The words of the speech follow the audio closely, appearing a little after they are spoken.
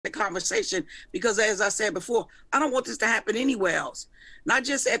conversation, because as I said before, I don't want this to happen anywhere else, not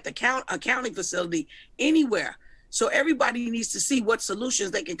just at the accounting facility, anywhere. So everybody needs to see what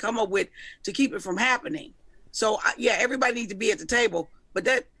solutions they can come up with to keep it from happening. So yeah, everybody needs to be at the table, but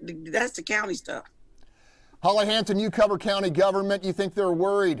that's the county stuff. Holly Hanson, you cover county government. You think they're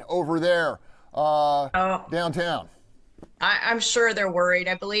worried over there downtown? I'm sure they're worried.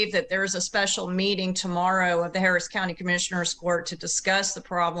 I believe that there's a special meeting tomorrow of the Harris County Commissioners Court to discuss the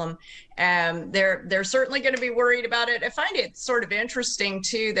problem. They're certainly going to be worried about it. I find it sort of interesting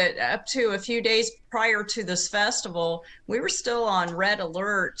too that up to a few days prior to this festival, we were still on red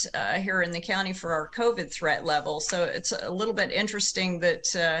alert here in the county for our COVID threat level. So it's a little bit interesting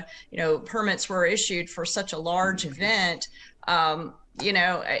that permits were issued for such a large event.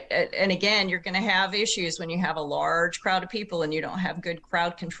 And again, you're going to have issues when you have a large crowd of people and you don't have good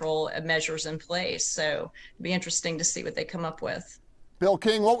crowd control measures in place. So it'd be interesting to see what they come up with. Bill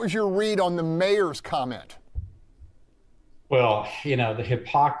King, what was your read on the mayor's comment? Well, the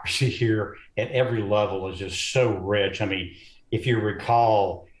hypocrisy here at every level is just so rich. I mean, if you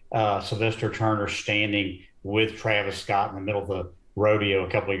recall, Sylvester Turner standing with Travis Scott in the middle of the rodeo a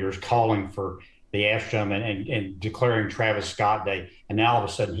couple of years, calling for the Astrodome and declaring Travis Scott Day. And now all of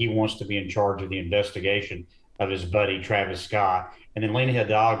a sudden he wants to be in charge of the investigation of his buddy, Travis Scott. And then Lena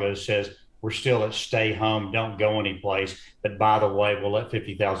Hidalgo says, we're still at stay home, don't go anyplace. But by the way, we'll let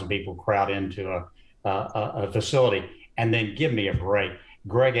 50,000 people crowd into a facility. And then give me a break.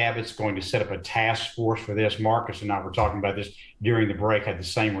 Greg Abbott's going to set up a task force for this. Marcus and I were talking about this during the break, had the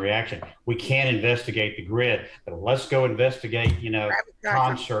same reaction. We can't investigate the grid, but let's go investigate,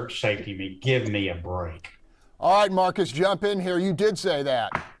 concert safety. Give me a break. All right, Marcus, jump in here. You did say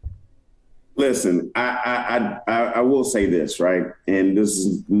that. Listen, I will say this, right? And this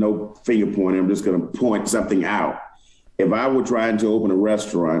is no finger pointing. I'm just going to point something out. If I were trying to open a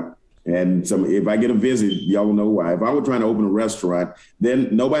restaurant, and if I get a visit, y'all know why. If I were trying to open a restaurant,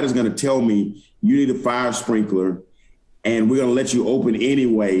 then nobody's going to tell me you need a fire sprinkler and we're going to let you open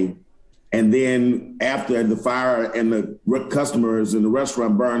anyway. And then after the fire and the customers in the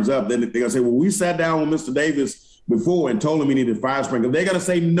restaurant burns up, then they're going to say, well, we sat down with Mr. Davis before and told him he needed a fire sprinkler. They're going to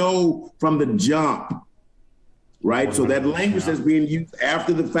say no from the jump, right? So that language that's being used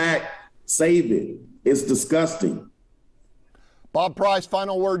after the fact, save it. It's disgusting. Bob Price,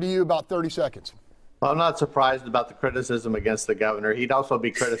 final word to you, about 30 seconds. Well, I'm not surprised about the criticism against the governor. He'd also be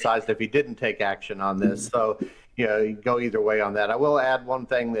criticized if he didn't take action on this. So, you go either way on that. I will add one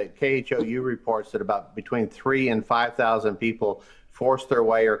thing that KHOU reports that about between 3,000 and 5,000 people forced their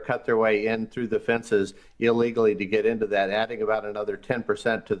way or cut their way in through the fences illegally to get into that, adding about another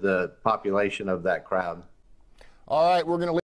 10% to the population of that crowd. All right, we're going to